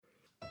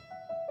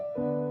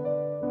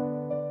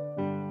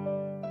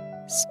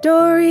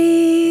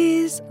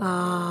Stories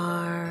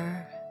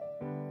are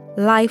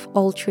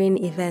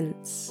life-altering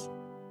events.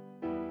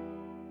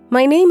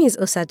 My name is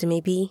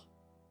Osadumebi,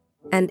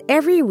 and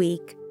every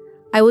week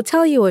I will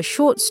tell you a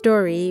short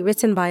story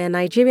written by a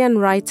Nigerian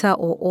writer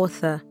or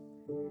author.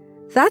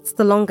 That's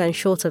the long and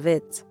short of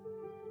it.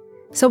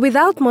 So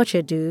without much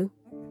ado,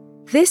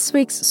 this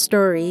week's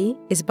story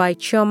is by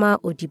Chioma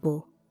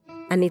Odibo,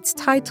 and it's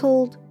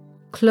titled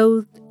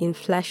Clothed in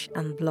Flesh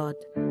and Blood.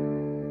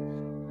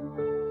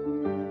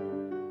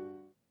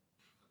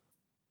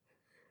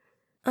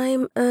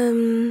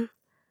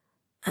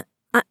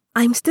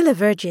 I'm still a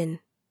virgin,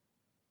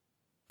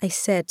 I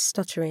said,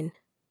 stuttering.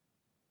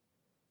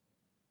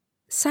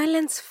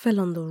 Silence fell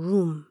on the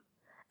room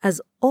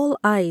as all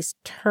eyes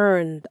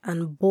turned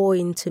and bore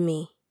into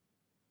me.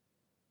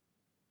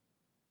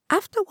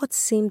 After what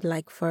seemed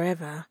like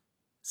forever,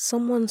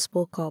 someone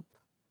spoke up.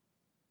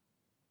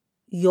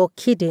 You're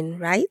kidding,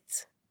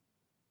 right?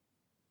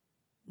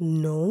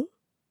 No,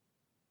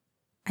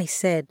 I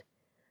said,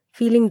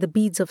 feeling the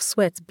beads of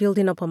sweat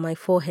building up on my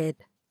forehead.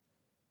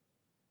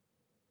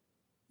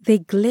 They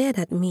glared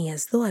at me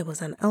as though I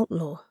was an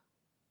outlaw.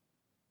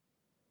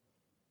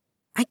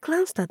 I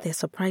glanced at their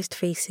surprised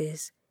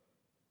faces,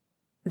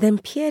 then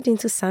peered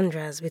into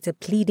Sandra's with a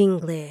pleading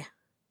glare.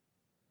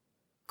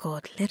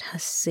 God, let her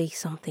say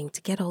something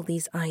to get all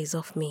these eyes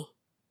off me,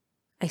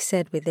 I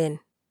said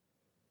within.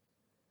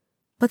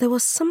 But there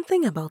was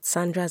something about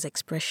Sandra's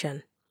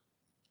expression.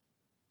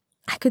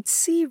 I could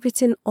see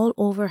written all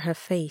over her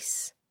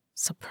face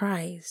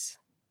surprise,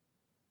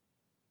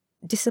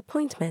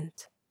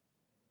 disappointment,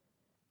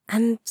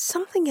 and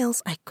something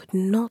else I could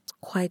not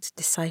quite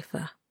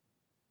decipher.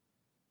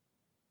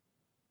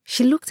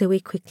 She looked away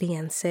quickly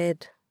and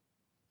said,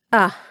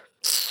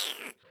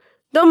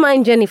 don't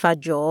mind Jennifer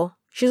Joe.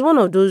 She's one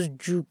of those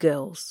Jew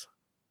girls.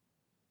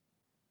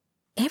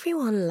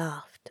 Everyone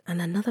laughed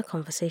and another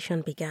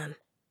conversation began.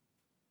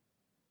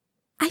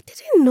 I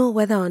didn't know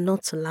whether or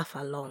not to laugh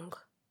along.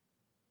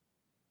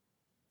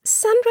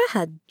 Sandra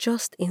had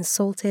just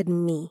insulted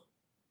me,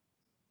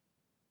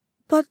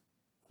 but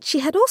she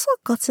had also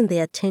gotten the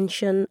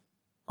attention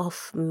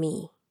of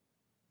me.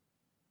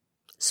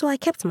 So I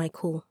kept my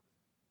cool.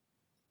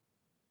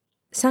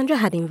 Sandra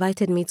had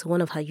invited me to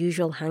one of her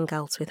usual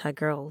hangouts with her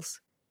girls.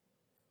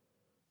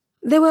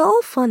 They were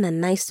all fun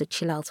and nice to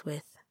chill out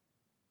with.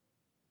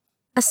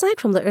 Aside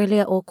from the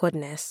earlier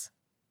awkwardness,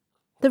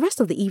 the rest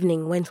of the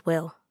evening went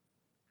well.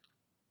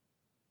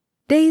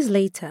 Days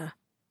later,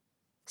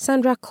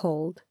 Sandra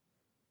called.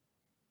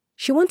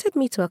 She wanted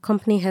me to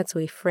accompany her to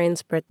a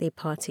friend's birthday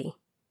party.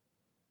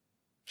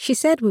 She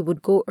said we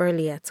would go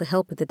earlier to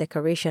help with the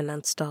decoration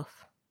and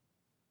stuff.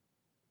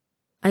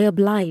 I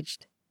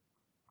obliged.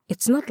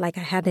 It's not like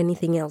I had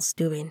anything else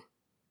doing.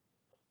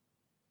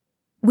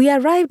 We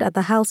arrived at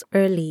the house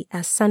early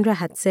as Sandra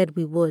had said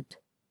we would.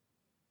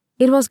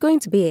 It was going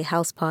to be a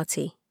house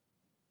party.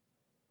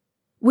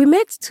 We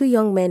met two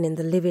young men in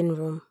the living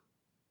room.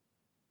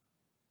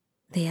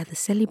 They are the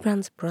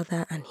celebrant's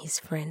brother and his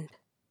friend,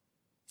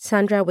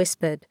 Sandra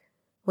whispered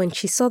when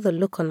she saw the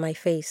look on my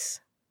face.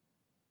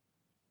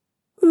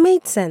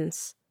 Made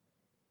sense.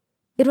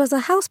 It was a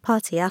house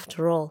party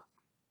after all.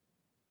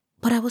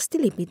 But I was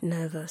still a bit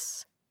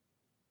nervous.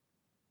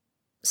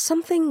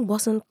 Something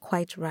wasn't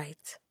quite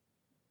right.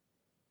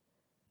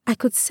 I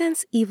could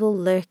sense evil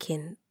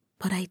lurking,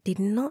 but I did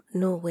not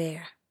know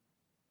where.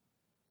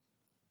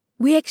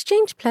 We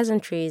exchanged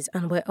pleasantries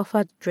and were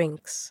offered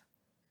drinks.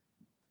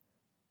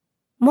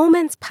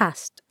 Moments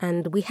passed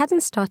and we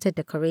hadn't started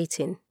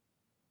decorating.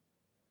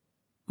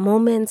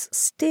 Moments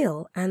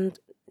still and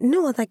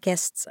no other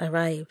guests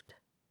arrived.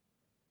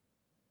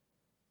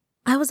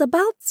 I was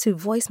about to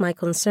voice my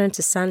concern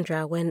to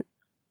Sandra when,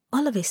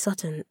 all of a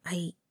sudden,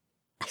 I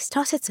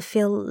started to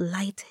feel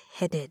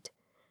lightheaded.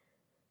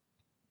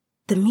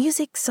 The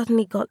music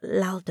suddenly got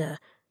louder.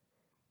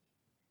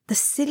 The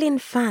ceiling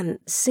fan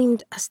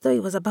seemed as though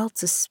it was about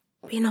to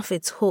spin off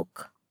its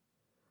hook.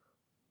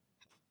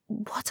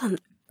 What on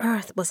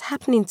earth was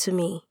happening to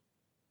me?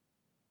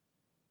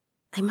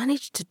 I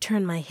managed to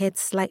turn my head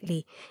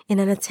slightly in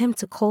an attempt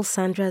to call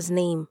Sandra's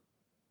name,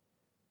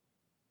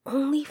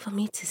 only for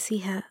me to see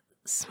her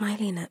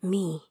smiling at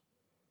me.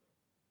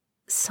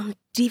 Some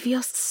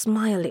devious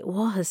smile it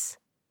was.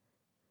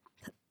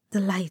 The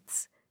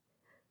lights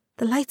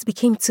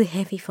became too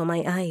heavy for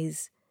my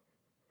eyes.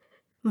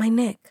 My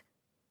neck,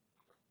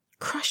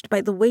 crushed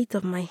by the weight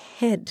of my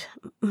head,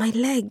 my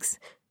legs,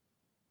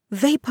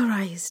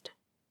 vaporized.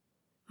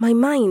 My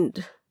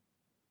mind,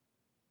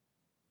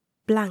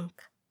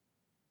 blank.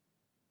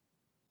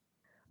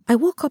 I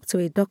woke up to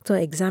a doctor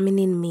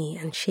examining me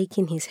and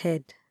shaking his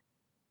head.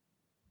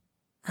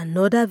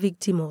 Another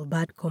victim of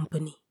bad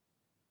company,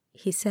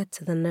 he said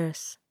to the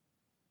nurse.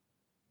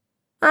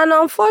 An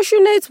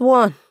unfortunate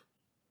one.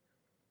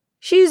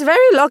 She is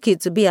very lucky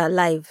to be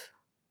alive,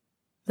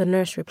 the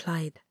nurse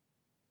replied.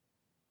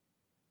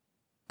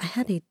 I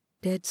had a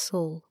dead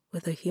soul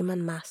with a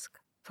human mask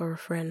for a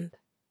friend.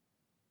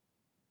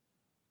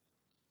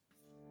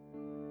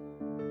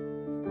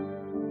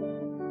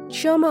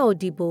 Chioma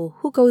Odibo,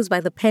 who goes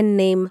by the pen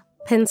name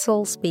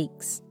Pencil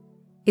Speaks,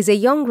 is a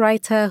young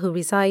writer who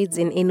resides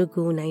in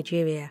Enugu,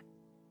 Nigeria.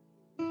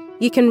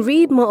 You can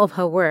read more of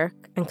her work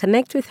and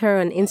connect with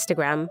her on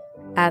Instagram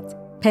at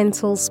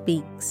Pencil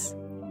Speaks.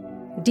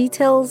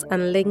 Details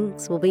and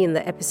links will be in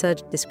the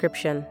episode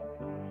description.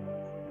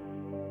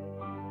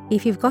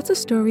 If you've got a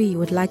story you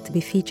would like to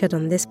be featured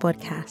on this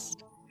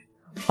podcast,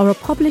 or a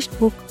published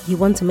book you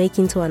want to make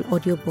into an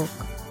audiobook,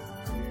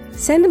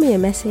 send me a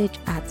message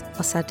at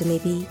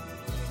Osadumebi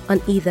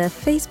on either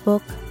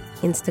Facebook,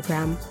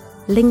 Instagram,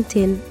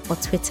 LinkedIn, or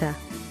Twitter.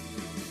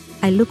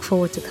 I look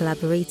forward to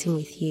collaborating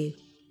with you.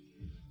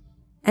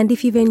 And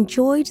if you've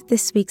enjoyed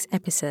this week's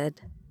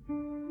episode,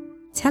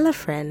 tell a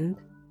friend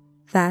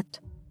that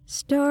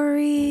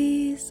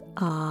stories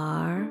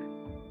are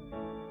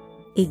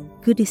a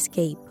good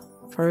escape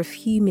for a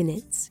few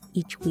minutes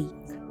each week.